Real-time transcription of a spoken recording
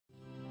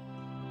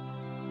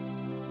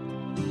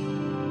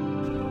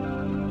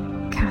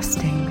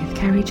Podcasting with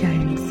Ceri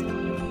Jones.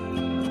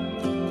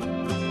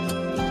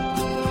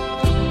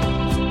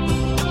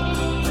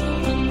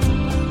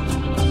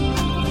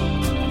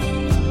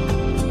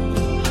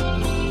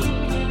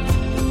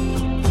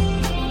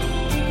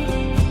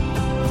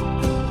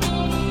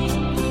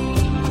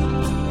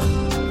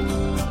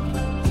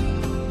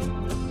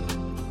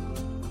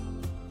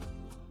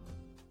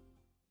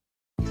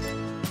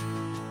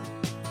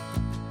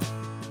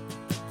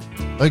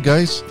 Hi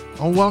guys,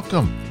 and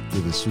welcome to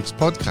this week's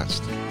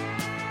podcast.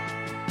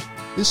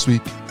 This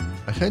week,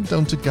 I head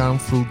down to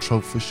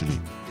Garnffrwd Fishery,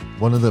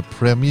 one of the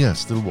premier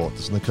still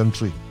waters in the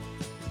country.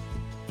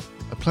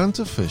 I plan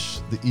to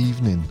fish the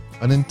evening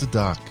and into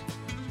dark,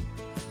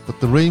 but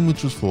the rain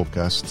which was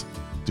forecast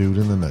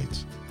during the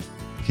night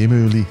came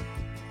early.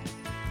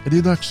 I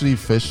did actually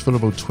fish for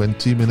about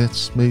 20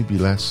 minutes, maybe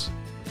less,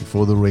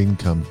 before the rain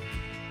came.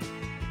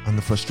 And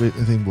the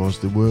frustrating thing was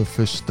there were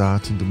fish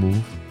starting to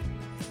move,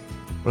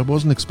 but I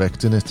wasn't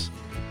expecting it,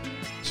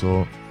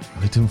 so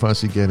I didn't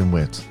fancy getting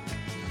wet.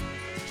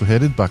 So I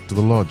headed back to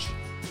the lodge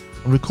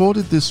and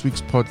recorded this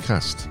week's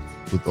podcast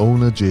with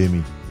owner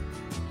Jamie.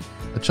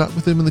 I chat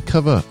with him in the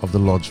cover of the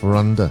lodge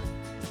veranda.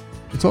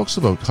 He talks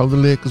about how the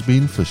lake has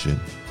been fishing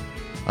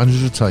and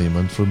his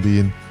retirement from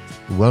being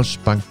the Welsh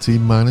Bank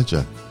Team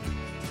manager,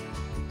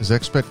 his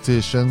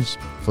expectations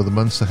for the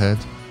months ahead,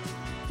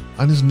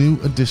 and his new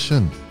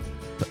addition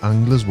to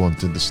anglers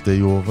wanting to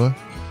stay over,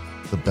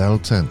 the bell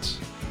tent.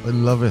 I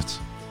love it,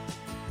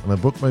 and I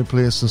booked my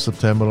place in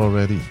September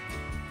already.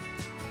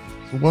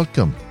 So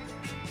welcome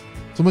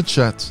to my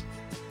chat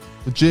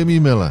with Jamie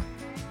Miller.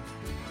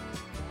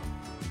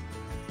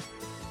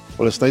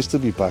 Well, it's nice to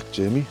be back,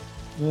 Jamie.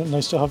 Yeah,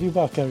 nice to have you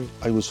back, Ceri.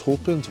 I was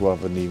hoping to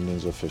have an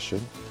evenings of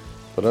fishing,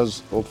 but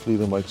as hopefully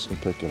the mics can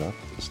pick it up,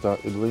 it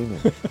started raining.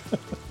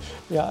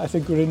 Yeah, I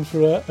think we're in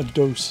for a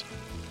dose.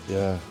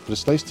 Yeah, but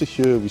it's nice to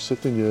hear. We're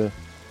sitting here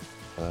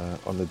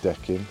on the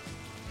decking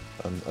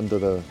and under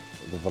the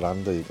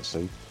veranda, you can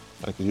see.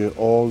 I can hear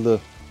all the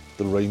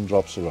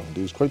raindrops around.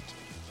 It was quite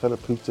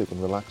therapeutic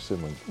and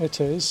relaxing. It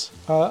is,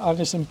 and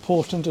it's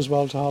important as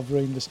well to have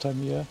rain this time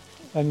of year.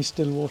 Any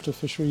still water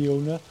fishery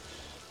owner,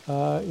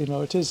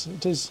 it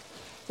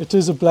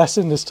is a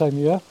blessing this time of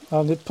year,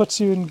 and it puts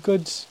you in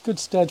good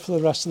stead for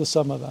the rest of the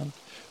summer. Then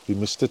we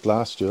missed it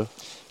last year.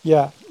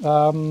 Yeah,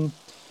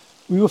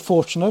 we were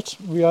fortunate.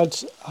 We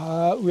had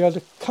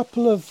a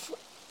couple of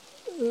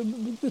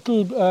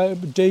little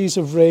days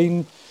of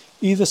rain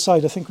either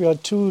side. I think we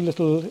had two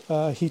little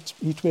heat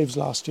waves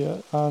last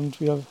year, and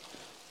we have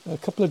a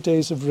couple of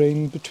days of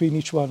rain between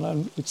each one,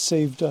 and it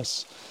saved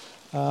us.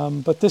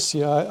 But this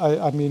year,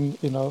 I mean,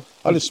 and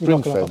it's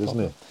spring fed, isn't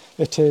it?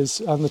 It is,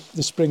 and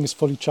the spring is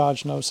fully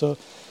charged now, so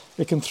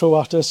it can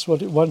throw at us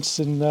what it wants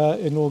in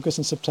August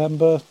and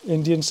September,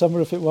 Indian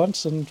summer if it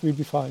wants, and we'll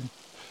be fine.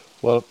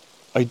 Well,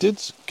 I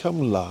did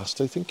come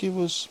last. I think it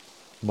was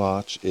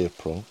March,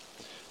 April.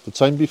 The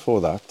time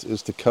before that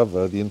is to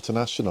cover the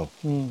international.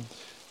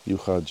 You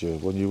had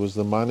when you was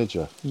the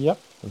manager. Yep.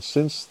 And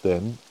since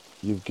then,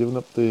 you've given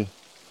up the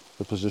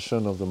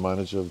position of the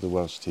manager of the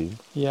Welsh team.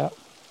 Yeah.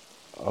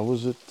 How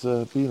has it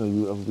been?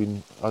 Have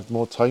you had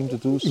more time to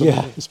do something?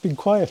 Yeah, it's been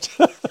quiet.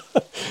 Yeah.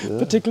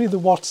 Particularly the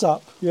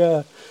WhatsApp.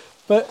 Yeah.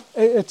 But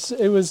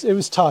it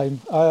was time.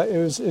 It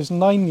was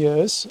 9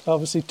 years.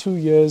 Obviously 2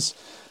 years.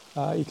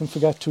 You can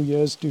forget 2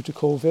 years due to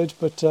COVID,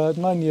 but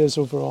 9 years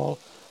overall.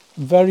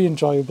 Very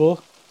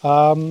enjoyable.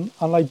 And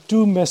I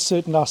do miss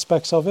certain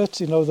aspects of it,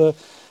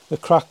 the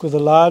crack with the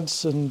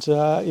lads and,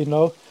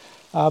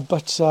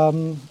 but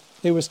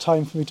it was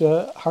time for me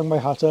to hang my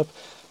hat up,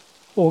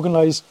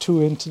 organise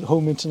 2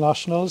 home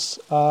internationals.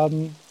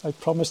 I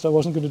promised I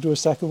wasn't going to do a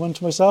second one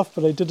to myself,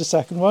 but I did a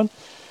second one,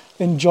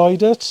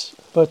 enjoyed it,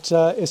 but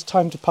it's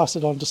time to pass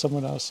it on to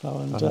someone else now.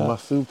 And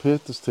Matthew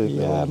Pate has taken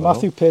it over. Yeah,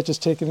 Matthew Pate has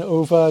taken it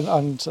over,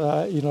 and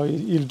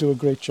he'll do a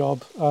great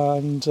job,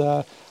 and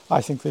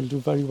I think they'll do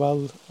very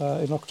well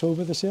in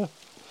October this year.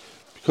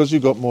 Because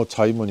you've got more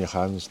time on your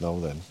hands now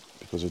then,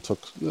 because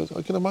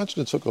I can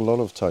imagine it took a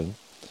lot of time.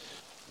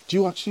 Do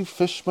you actually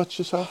fish much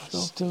yourself now?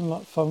 Still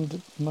not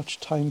found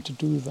much time to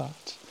do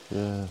that.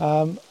 Yeah.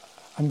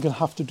 I'm going to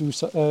have to do,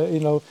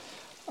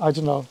 I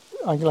don't know,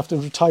 I'm going to have to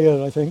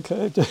retire, I think.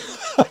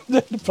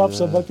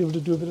 Perhaps I might be able to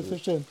do a bit of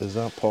fishing. Is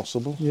that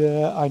possible?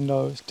 Yeah, I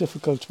know, it's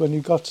difficult. When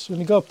you got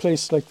a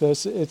place like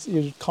this,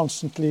 you're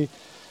constantly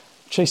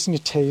chasing your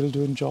tail,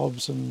 doing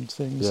jobs and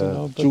things.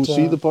 Yeah. But, do you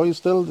see the boys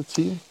still, the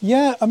team?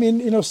 Yeah, I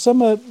mean,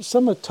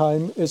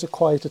 summertime is a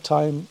quieter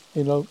time.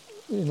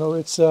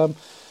 It's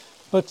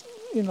but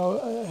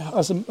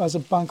as a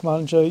bank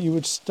manager, it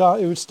would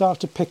start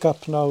to pick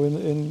up now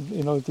in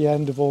the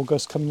end of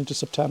August, coming into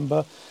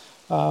September.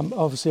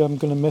 Obviously, I'm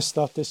going to miss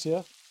that this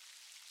year.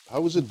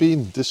 How has it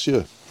been this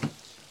year,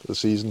 the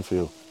season for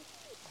you?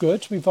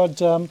 Good. We've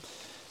had it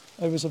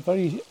was a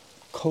very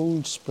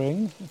cold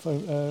spring, if I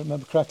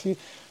remember correctly.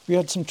 We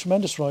had some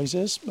tremendous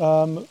rises,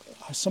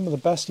 some of the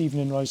best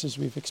evening rises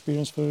we've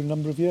experienced for a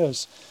number of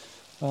years.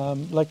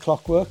 Like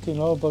clockwork,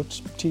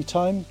 about tea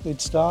time,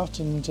 they'd start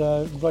and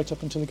right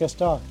up until it gets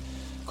dark.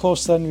 Of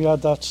course, then we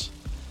had that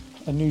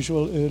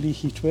unusual early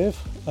heat wave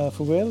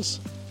for Wales,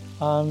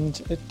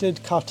 and it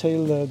did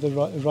curtail the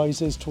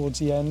rises towards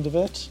the end of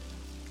it.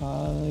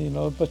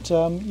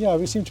 Yeah,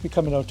 we seem to be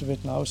coming out of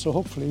it now, so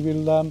hopefully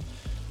we'll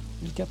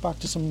get back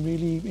to some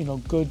really,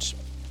 good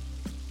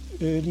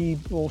early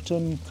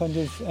autumn kind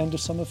of end of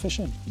summer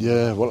fishing.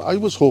 Yeah, well, I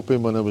was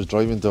hoping when I was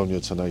driving down here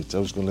tonight, I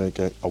was going to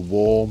get a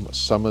warm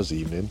summer's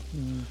evening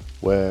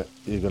where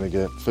you're going to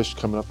get fish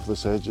coming up the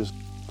sedges.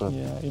 But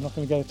yeah, you're not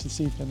going to get it this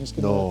evening.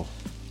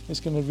 It's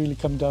going to really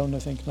come down, I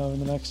think, now in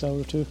the next hour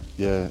or two.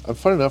 Yeah, and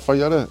fair enough, I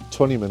had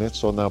 20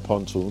 minutes on that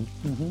pontoon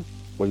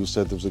where you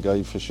said there was a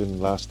guy fishing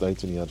last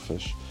night and he had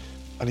fish.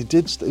 And he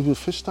was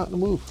fish starting to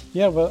move.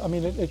 Yeah, well, I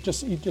mean,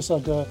 everything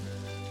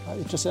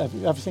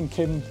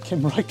came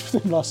right with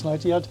him last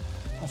night. I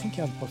think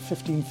he had about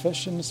 15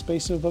 fish in the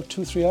space of about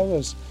 2-3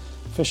 hours,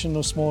 fishing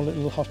those small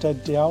little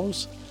hothead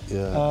dials.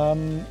 Yeah.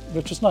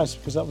 Which was nice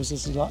because that was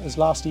his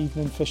last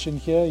evening fishing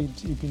here.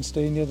 He'd been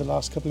staying here the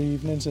last couple of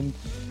evenings in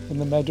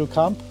the meadow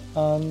camp,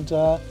 and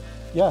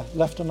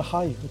left on a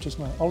high, which is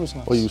always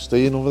nice. Oh, you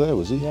staying over there,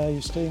 was he? Yeah, he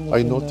was staying.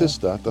 I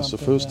noticed that. That's the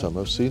first time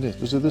I've seen it.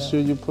 Was it this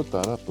year you put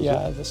that up?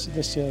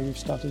 This year we've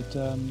started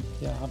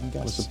having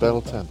guests. It's a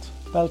bell tent.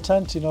 Bell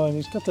tent, and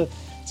he's got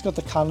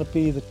the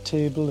canopy, the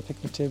table, the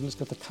picnic table. It's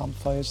got the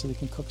campfire, so they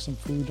can cook some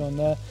food on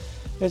there.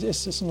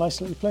 It's just a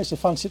nice little place. I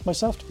fancy it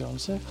myself, to be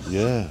honest.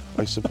 Yeah,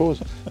 I suppose.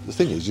 The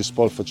thing is, you're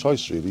spoiled for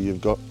choice, really. You've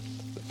got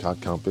the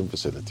camping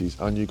facilities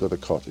and you've got the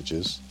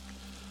cottages.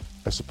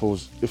 I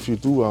suppose if you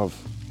do have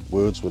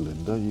words with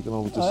Linda, you can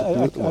always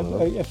disappear to one of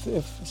them. If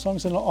as long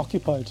as they're not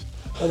occupied.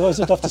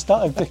 Otherwise I'd have to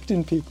start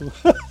evicting people.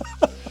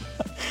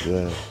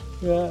 Yeah.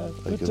 Yeah.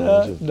 I can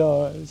imagine.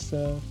 No,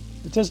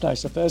 it is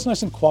nice up there. It's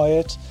nice and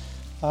quiet.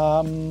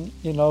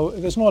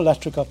 There's no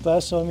electric up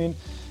there, so I mean,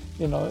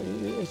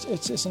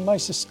 it's a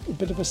nice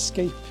bit of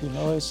escape,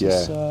 It's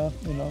just,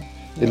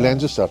 It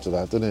lends itself to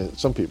that, doesn't it?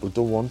 Some people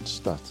don't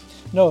want that.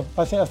 No,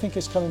 I think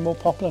it's becoming more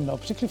popular now,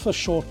 particularly for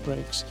short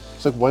breaks.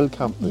 It's like wild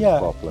camping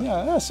popular.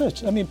 Yeah, that's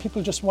it. I mean,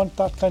 people just want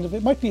that kind of...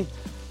 It might be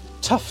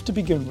tough to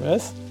begin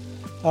with,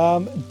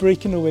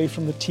 breaking away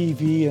from the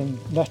TV and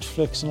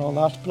Netflix and all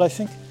that, but I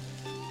think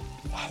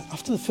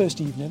after the first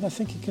evening, I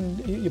think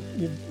your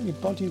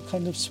body will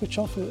kind of switch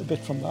off a bit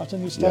from that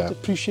and you start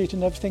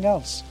appreciating everything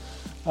else.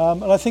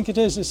 And I think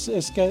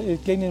it's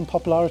gaining in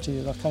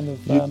popularity, that kind of...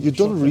 You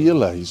don't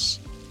realise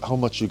how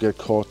much you get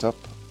caught up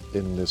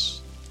in this,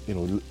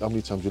 how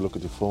many times you look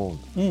at your phone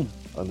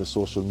and the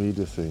social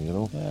media thing,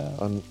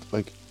 Yeah. And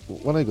like,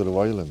 when I go to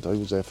Ireland, I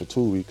was there for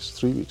 3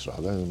 weeks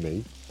rather, in May.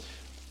 It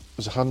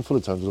was a handful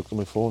of times I looked at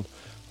my phone.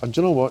 And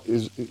do you know what?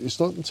 It's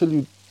not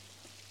until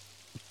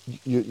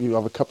you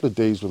have a couple of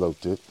days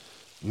without it,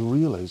 you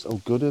realise how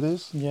good it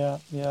is. Yeah,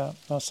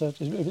 that's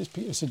it.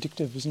 It's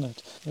addictive, isn't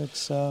it?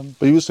 It's.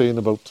 But you were saying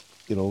about,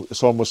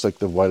 it's almost like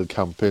the wild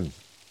camping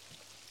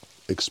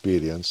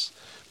experience.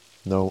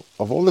 Now,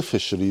 of all the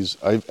fisheries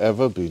I've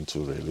ever been to,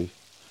 really,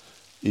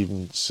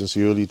 even since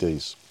the early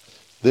days,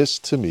 this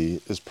to me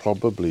is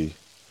probably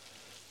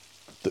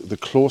the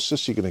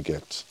closest you're going to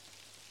get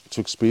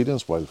to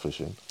experience wild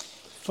fishing.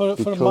 For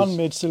a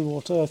man-made still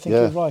water, I think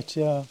you're right.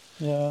 Yeah.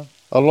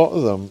 A lot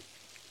of them,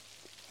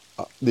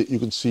 you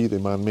can see they're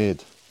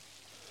man-made,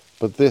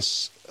 but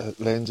this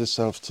lends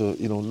itself to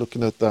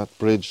looking at that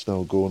bridge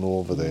now going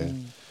over there.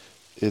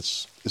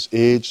 It's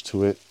age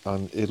to it,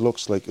 and it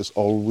looks like it's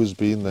always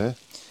been there.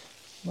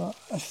 Well,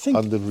 I think,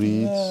 and the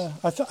reeds. Yeah,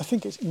 I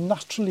think it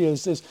naturally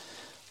is.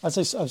 As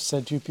I've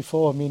said to you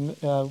before, I mean,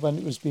 when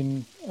it was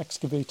being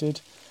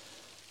excavated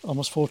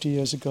almost 40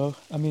 years ago,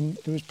 I mean,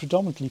 it was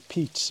predominantly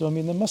peat. So, I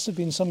mean, there must have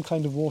been some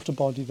kind of water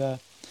body there,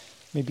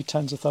 maybe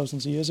tens of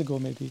thousands of years ago,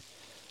 maybe.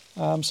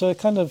 So it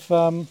kind of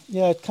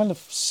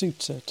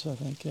suits it, I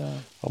think,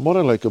 yeah. And what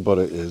I like about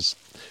it is,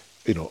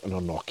 and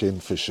I'm knocking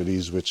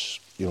fisheries,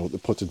 which, they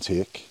put and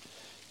take,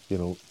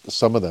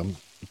 some of them,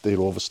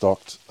 they're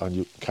overstocked and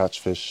you catch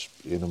fish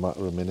in a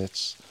matter of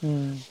minutes.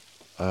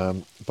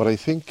 But I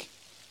think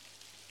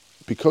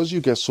because you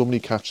get so many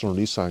catch and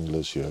release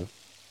anglers here,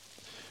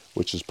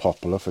 which is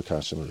popular for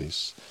catch and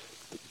release,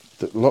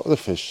 a lot of the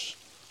fish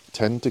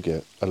tend to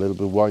get a little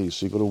bit wise,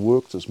 so you've got to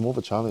work. It's more of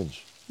a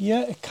challenge.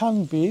 Yeah, it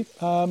can be.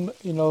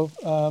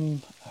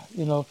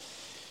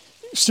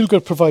 Still got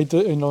to provide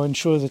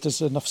ensure that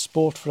there's enough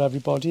sport for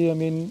everybody. I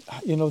mean,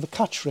 the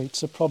catch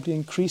rates have probably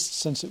increased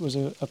since it was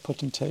a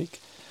put and take.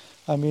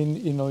 I mean,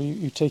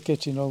 you take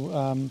it,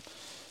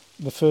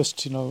 the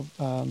first,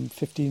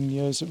 15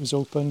 years it was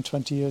open,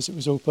 20 years it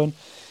was open,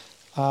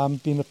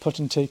 being a put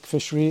and take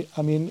fishery.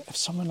 I mean, if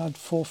someone had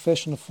 4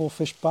 fish in a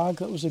 4-fish bag,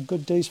 that was a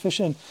good day's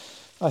fishing.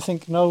 I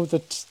think now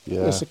that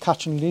there's a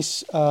catch and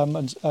release,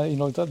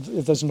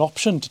 that there's an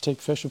option to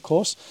take fish, of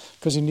course,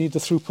 because you need the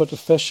throughput of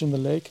fish in the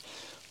lake.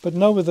 But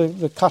now with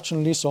the catch and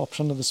release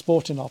option or the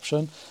sporting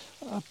option,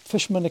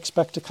 fishermen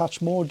expect to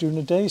catch more during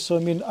the day. So, I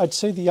mean, I'd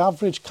say the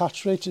average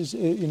catch rate is,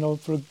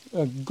 for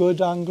a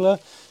good angler,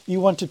 you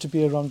want it to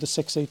be around the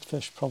 6-8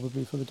 fish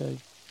probably for the day.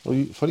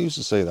 Well, funny you used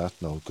to say that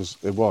now, because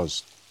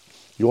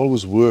you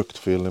always worked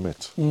for your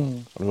limit.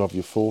 And you have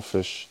your 4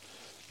 fish,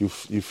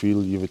 you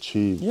feel you've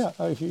achieved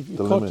if you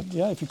the caught, limit.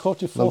 if you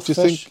caught your Now, fourth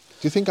fish. Do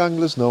you think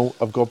anglers now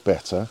have got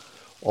better,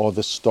 or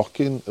the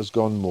stocking has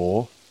gone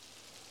more,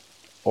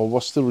 or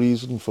what's the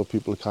reason for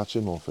people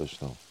catching more fish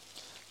now?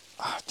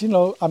 Do you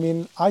know, I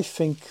mean, I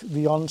think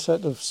the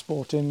onset of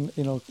sporting,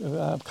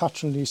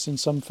 catch and release in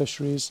some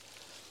fisheries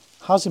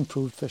has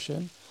improved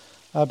fishing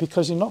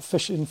because you're not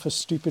fishing for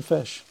stupid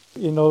fish.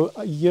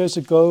 Years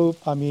ago,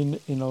 I mean,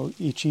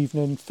 each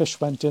evening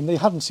fish went in. They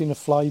hadn't seen a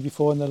fly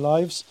before in their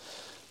lives.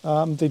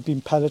 They'd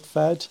been pellet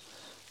fed.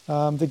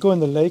 They go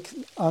in the lake,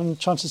 and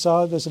chances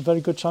are there's a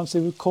very good chance they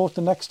were caught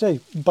the next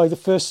day by the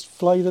first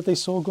fly that they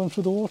saw going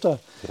through the water.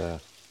 Yeah.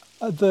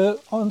 The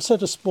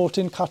onset of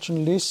sporting catch and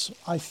release,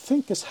 I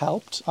think, has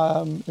helped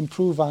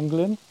improve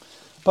angling,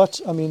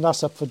 but I mean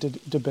that's up for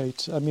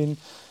debate. I mean,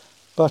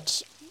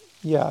 but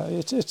yeah,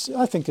 it's.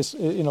 I think it's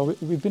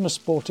we've been a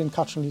sporting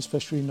catch and release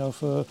fishery now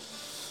for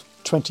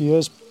 20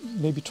 years,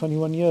 maybe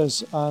 21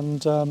 years,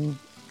 and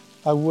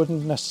I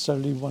wouldn't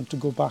necessarily want to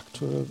go back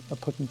to a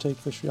put and take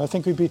fishery. I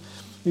think we'd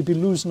be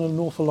losing an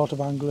awful lot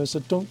of anglers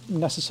that don't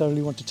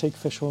necessarily want to take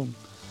fish home.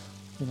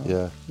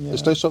 Yeah.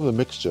 It's nice to have the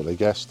mixture, I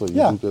guess, though.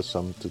 You do get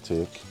some to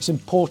take. It's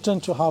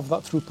important to have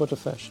that throughput of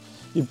fish.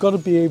 You've got to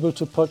be able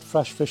to put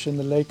fresh fish in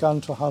the lake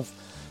and to have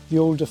the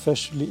older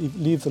fish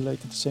leave the lake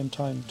at the same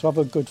time, to have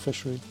a good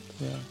fishery.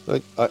 Yeah.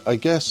 Like, I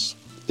guess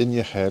in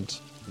your head,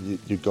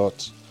 you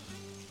got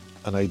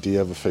an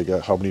idea of a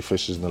figure, how many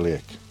fish is in the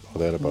lake, or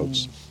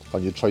thereabouts,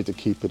 and you try to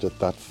keep it at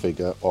that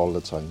figure all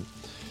the time.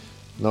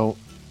 Now,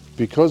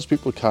 because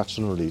people catch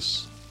and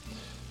release,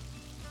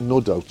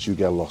 no doubt you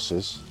get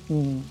losses.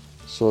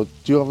 So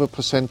do you have a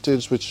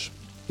percentage which,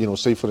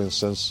 say for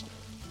instance,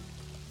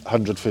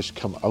 100 fish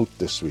come out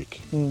this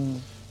week?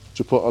 Do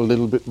you put a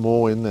little bit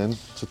more in then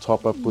to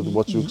top up with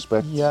what you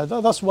expect? Yeah,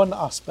 that's one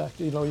aspect.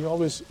 You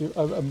always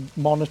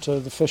monitor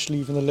the fish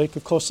leaving the lake.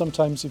 Of course,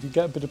 sometimes if you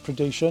get a bit of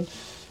predation,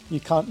 you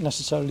can't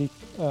necessarily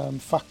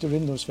factor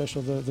in those fish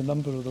or the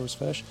number of those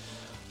fish.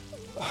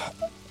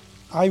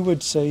 I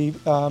would say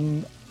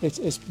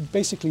it's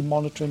basically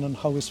monitoring on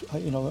how is,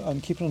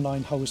 and keeping an eye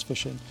on how is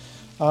fishing.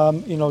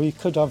 You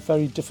could have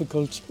very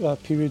difficult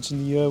periods in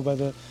the year where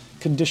the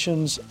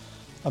conditions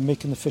are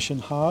making the fishing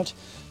hard.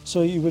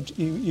 So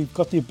you've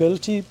got the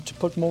ability to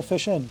put more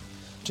fish in,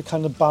 to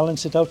kind of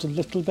balance it out a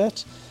little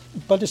bit.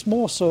 But it's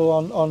more so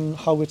on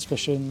how it's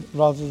fishing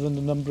rather than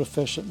the number of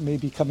fish that may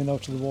be coming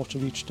out of the water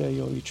each day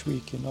or each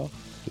week,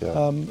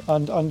 Yeah.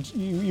 And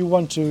you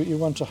want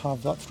to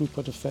have that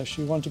throughput of fish.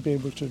 You want to be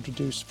able to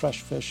introduce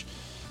fresh fish,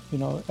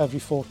 every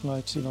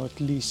fortnight, at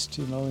least,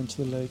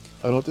 into the lake.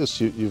 I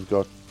notice you've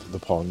got the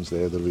ponds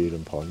there, the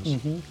rearing ponds.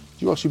 Mm-hmm.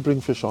 Do you actually bring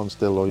fish on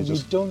still, or you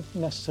just? We don't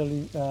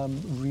necessarily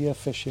rear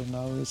fish here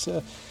now.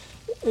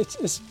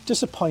 It's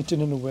disappointing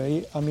in a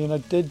way. I mean, I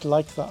did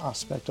like that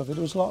aspect of it.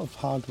 It was a lot of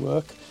hard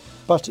work,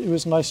 but it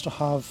was nice to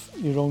have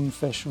your own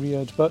fish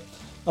reared. But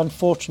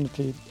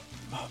unfortunately,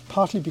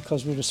 partly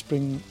because we're a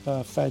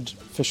spring-fed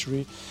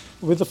fishery,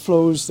 with the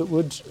flows that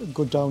would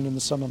go down in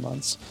the summer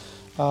months,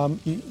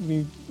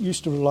 we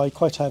used to rely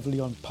quite heavily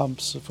on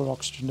pumps for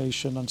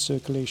oxygenation and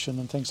circulation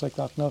and things like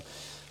that. Now,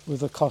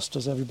 with the cost,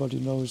 as everybody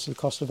knows, the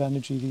cost of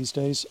energy these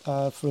days,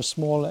 for a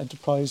small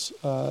enterprise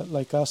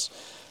like us,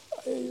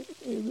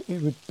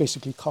 it would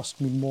basically cost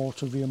me more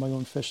to rear my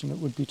own fish than it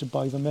would be to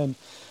buy them in.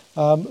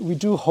 We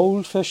do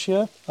hold fish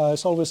here.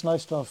 It's always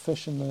nice to have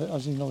fish in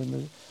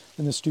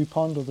the stew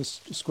pond, or the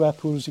square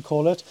pool as you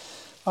call it,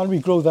 and we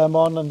grow them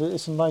on, and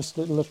it's a nice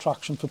little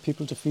attraction for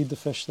people to feed the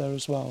fish there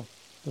as well.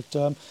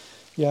 But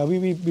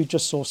we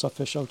just source our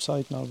fish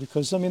outside now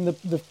because, I mean,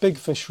 the big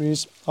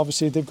fisheries,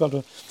 obviously they've got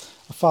a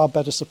far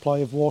better supply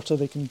of water.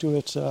 They can do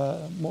it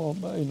more,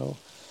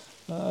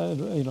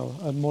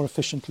 more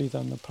efficiently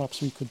than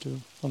perhaps we could do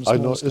on a small I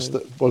noticed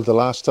scale. that, the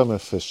last time I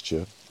fished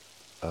you,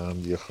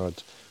 you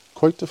had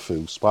quite a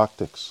few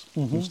spartics.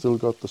 Mm-hmm. You've still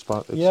got the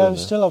spartics Yeah, in we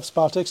there? still have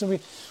spartics, and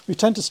we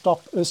tend to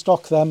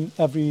stock them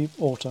every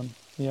autumn.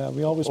 Yeah,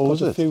 we always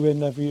put a few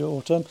in every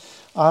autumn,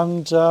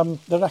 and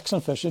they're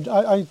excellent fish.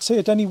 I'd say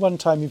at any one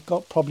time you've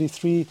got probably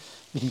three,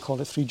 you can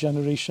call it 3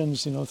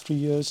 generations, 3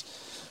 years,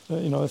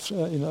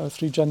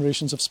 3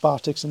 generations of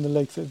spartics in the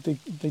lake.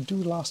 They do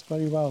last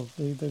very well.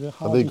 They're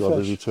hardy And they got to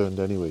fish. be returned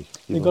anyway.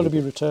 They've got to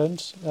be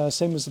returned,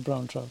 same as the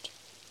brown trout.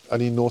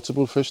 Any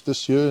notable fish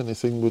this year?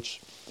 Anything which,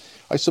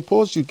 I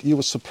suppose you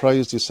were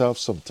surprised yourself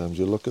sometimes.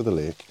 You look at the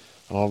lake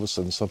and all of a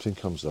sudden something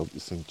comes out. You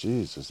think,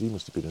 Jesus, he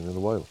must have been in a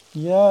while.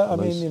 Yeah, I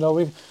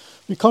mean,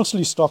 we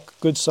constantly stock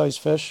good sized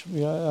fish.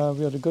 We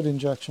had a good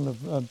injection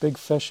of big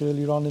fish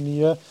earlier on in the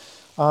year,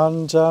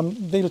 and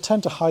they'll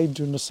tend to hide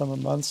during the summer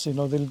months.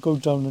 They'll go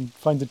down and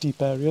find the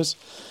deep areas.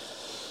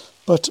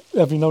 But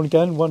every now and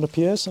again one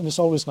appears, and it's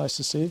always nice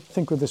to see. I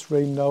think with this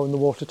rain now and the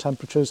water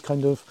temperatures,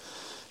 kind of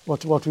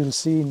what we'll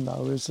see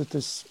now is that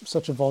there's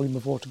such a volume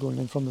of water going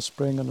in from the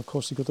spring, and of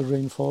course you've got the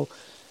rainfall,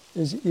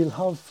 is you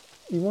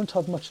won't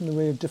have much in the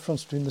way of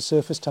difference between the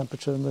surface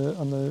temperature and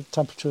the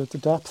temperature at the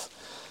depth.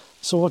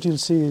 So what you'll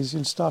see is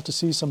you'll start to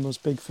see some of those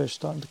big fish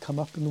starting to come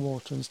up in the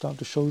water and start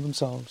to show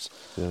themselves.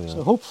 Yeah.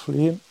 So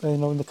hopefully,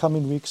 in the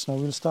coming weeks now,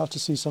 we'll start to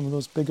see some of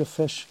those bigger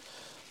fish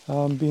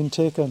being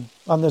taken.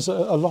 And there's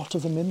a lot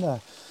of them in there.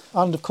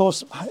 And of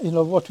course,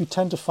 what we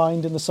tend to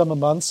find in the summer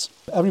months,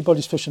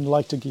 everybody's fishing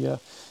lighter gear,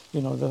 the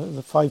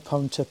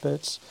 5-pound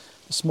tippets,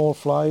 the small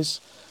flies,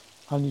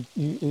 and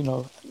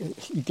you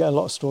get a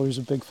lot of stories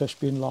of big fish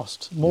being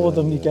lost, more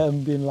than you get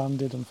them being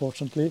landed,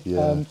 unfortunately.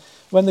 Yeah.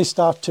 When they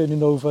start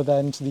turning over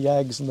then to the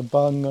eggs and the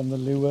bung and the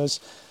lures,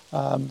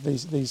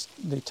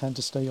 they tend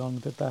to stay on a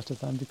bit better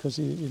then, because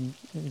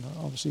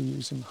obviously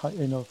using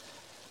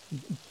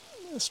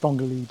a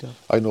stronger leader.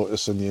 I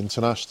noticed in the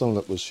international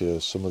that was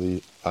here, some of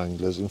the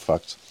anglers, in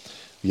fact,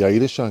 the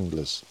Irish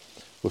anglers,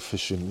 were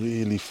fishing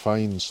really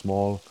fine,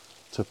 small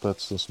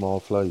tippets and small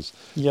flies.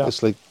 Yeah.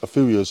 It's like a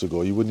few years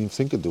ago, you wouldn't even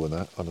think of doing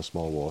that on a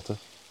small water.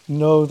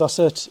 No, that's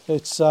it.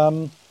 It's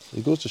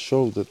It goes to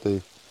show that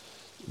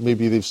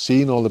they've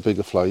seen all the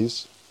bigger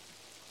flies.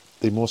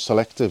 They're more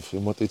selective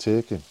in what they're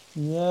taking.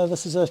 Yeah,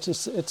 this is it.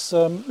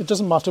 It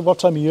doesn't matter what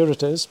time of year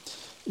it is.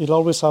 You'll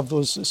always have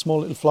those small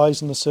little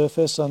flies on the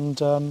surface, and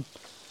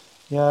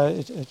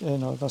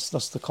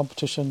that's the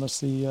competition. That's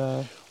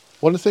the.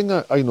 One thing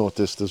I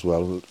noticed as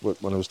well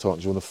when I was talking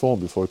to you on the phone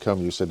before I came,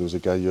 you said there was a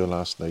guy here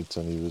last night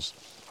and he was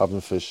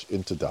having fish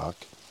into dark.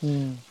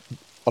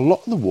 A lot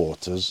of the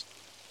waters,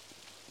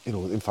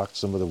 in fact,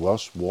 some of the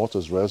Welsh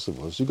waters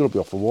reservoirs, you've got to be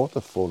off the water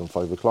at 4 and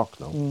 5 o'clock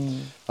now.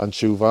 And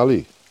Chew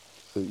Valley,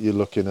 you're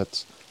looking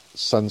at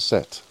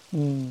sunset.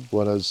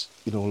 Whereas,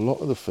 a lot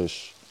of the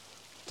fish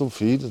don't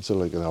feed until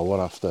like an hour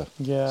after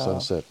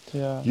sunset.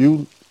 Yeah.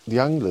 The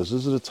anglers,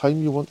 is it a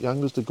time you want the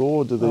anglers to go,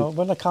 or do they?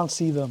 When I can't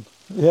see them.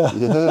 Yeah.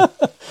 Yeah.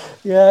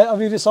 Yeah, I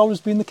mean, it's always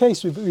been the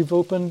case. We've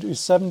opened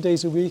 7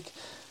 days a week,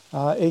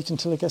 8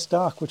 until it gets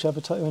dark,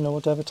 whatever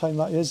time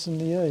that is in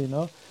the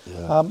year,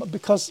 Yeah.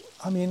 because,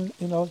 I mean,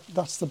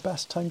 that's the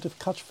best time to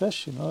catch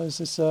fish,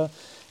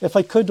 if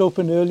I could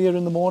open earlier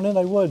in the morning,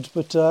 I would,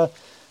 but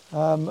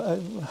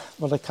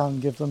what I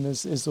can give them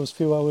is those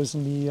few hours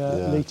in the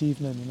late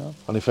evening,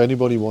 And if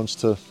anybody wants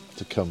to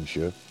come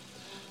here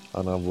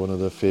and have one of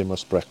the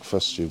famous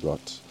breakfasts you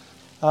got,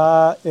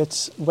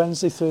 it's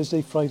Wednesday,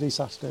 Thursday, Friday,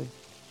 Saturday.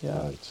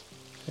 Yeah. Right.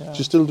 Yeah. Do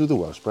you still do the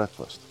Welsh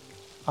breakfast?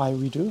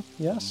 We do,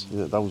 yes.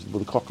 Yeah, that was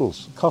with the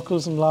cockles.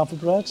 Cockles and lava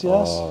bread,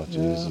 yes. Oh,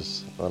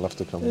 Jesus. Yeah. I'll have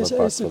to come back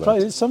for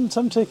that.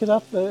 Some take it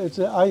up.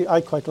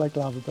 I quite like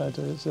lava bread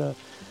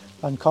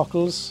and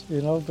cockles,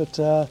 but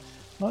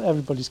not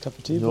everybody's cup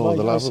of tea, No, but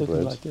the I lava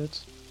certainly bread. like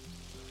it.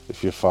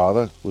 If your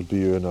father would be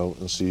here now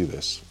and see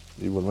this,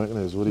 he wouldn't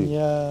recognise, would he?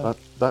 Yeah.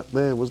 That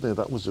there, wasn't it?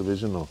 That was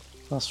original.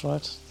 That's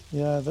right.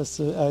 Yeah, that's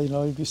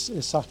he'd be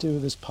sat here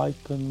with his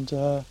pipe and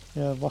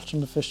watching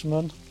the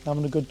fishermen,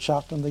 having a good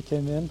chat when they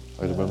came in.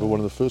 I remember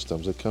one of the first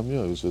times I came here,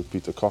 I was with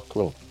Peter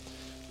Cockrell,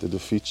 did a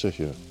feature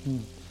here.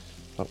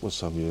 That was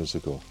some years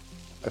ago.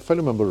 If I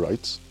remember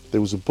right, there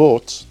was a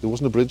boat, there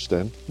wasn't a bridge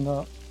then.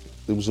 No.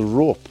 There was a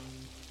rope.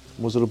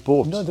 Was it a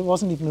boat? No, there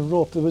wasn't even a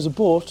rope. There was a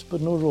boat,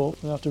 but no rope.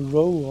 You had to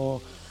row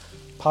or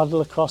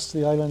paddle across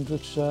the island,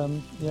 which,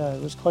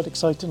 it was quite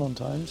exciting on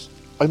times.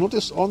 I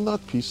noticed on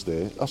that piece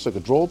there, that's like a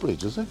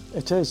drawbridge, is it?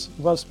 It is,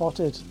 well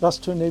spotted. That's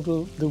to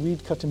enable the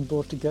weed cutting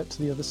boat to get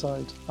to the other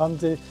side.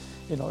 And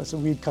it's a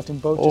weed cutting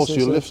boat. Oh, so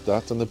you lift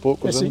that and the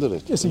boat goes under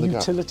it? It's a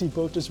utility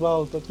boat as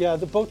well. But yeah,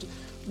 the boat,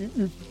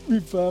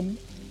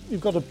 we've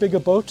got a bigger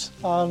boat,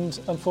 and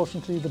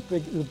unfortunately the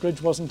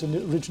bridge wasn't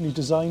originally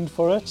designed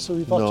for it, so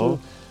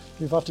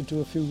we've had to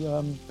do a few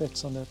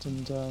bits on it,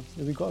 and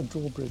we've got a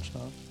drawbridge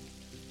now.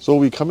 So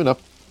we're coming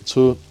up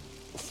to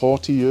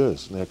 40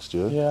 years next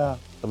year. Yeah.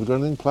 Have we got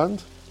anything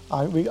planned?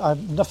 I've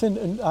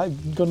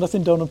got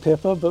nothing down on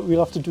paper, but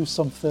we'll have to do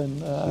something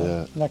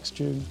next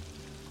June.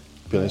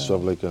 Be nice to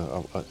have like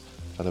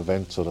an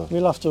event or a...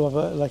 We'll have to have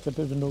a bit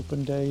of an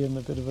open day and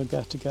a bit of a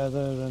get together,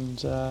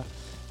 and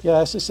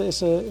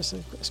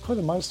it's quite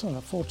a milestone.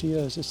 At 40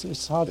 years,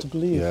 it's hard to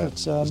believe. Yeah.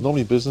 There's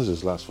normally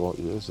businesses last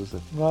 40 years, is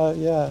there? Well,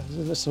 yeah.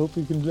 Let's hope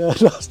we can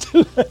last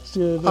till next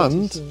year.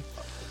 And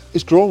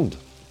it's grown.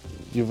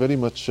 You're very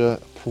much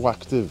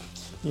proactive.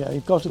 Yeah,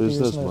 you've got to be,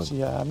 isn't it?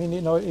 Yeah, I mean,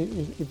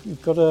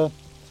 you've got to,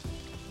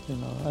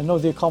 I know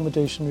the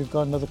accommodation, we've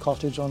got another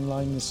cottage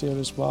online this year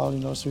as well,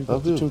 so we've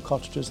got the 2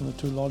 cottages and the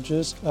 2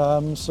 lodges.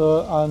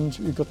 And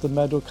we've got the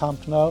meadow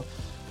camp now.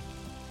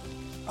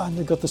 And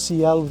we've got the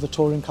CL with the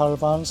touring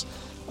caravans.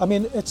 I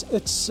mean,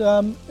 it's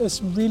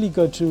really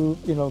good to,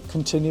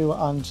 continue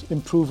and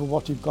improve on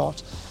what you've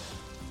got.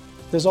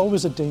 There's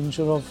always a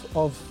danger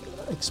of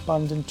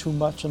expanding too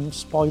much and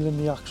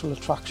spoiling the actual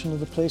attraction of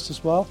the place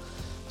as well.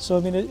 So I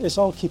mean, it's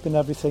all keeping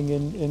everything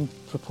in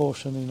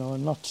proportion,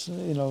 and not,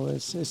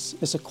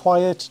 it's a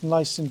quiet,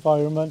 nice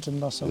environment,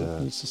 and that's how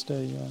it needs to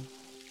stay. Yeah.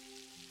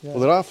 Well,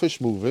 there are fish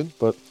moving,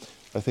 but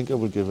I think I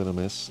will give it a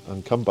miss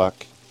and come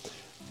back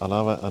and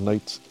have a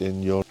night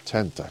in your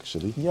tent,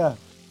 actually. Yeah.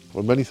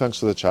 Well, many thanks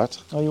for the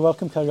chat. Oh, you're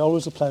welcome, Ceri.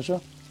 Always a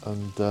pleasure.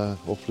 And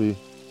hopefully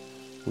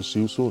we'll see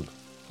you soon.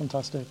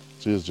 Fantastic.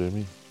 Cheers,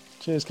 Jamie.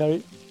 Cheers,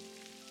 Ceri.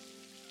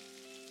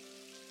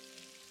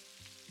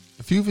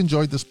 If you've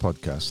enjoyed this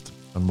podcast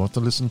and want to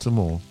listen to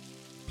more,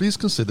 please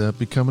consider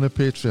becoming a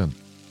Patreon,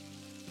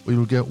 where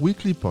you'll get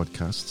weekly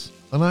podcasts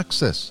and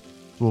access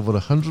to over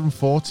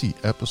 140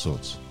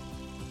 episodes,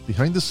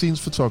 behind the scenes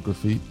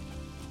photography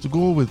to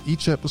go with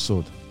each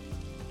episode,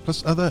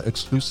 plus other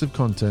exclusive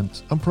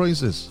content and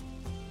prizes.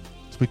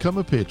 To become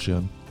a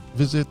Patreon,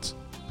 visit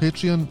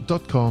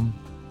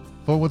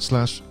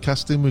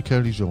patreon.com/casting with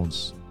Ceri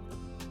Jones,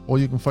 or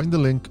you can find the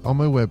link on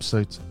my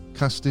website,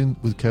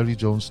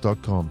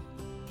 castingwithcerijones.com.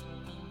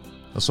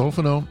 That's all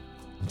for now.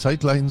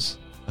 Tight lines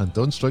and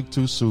don't strike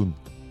too soon.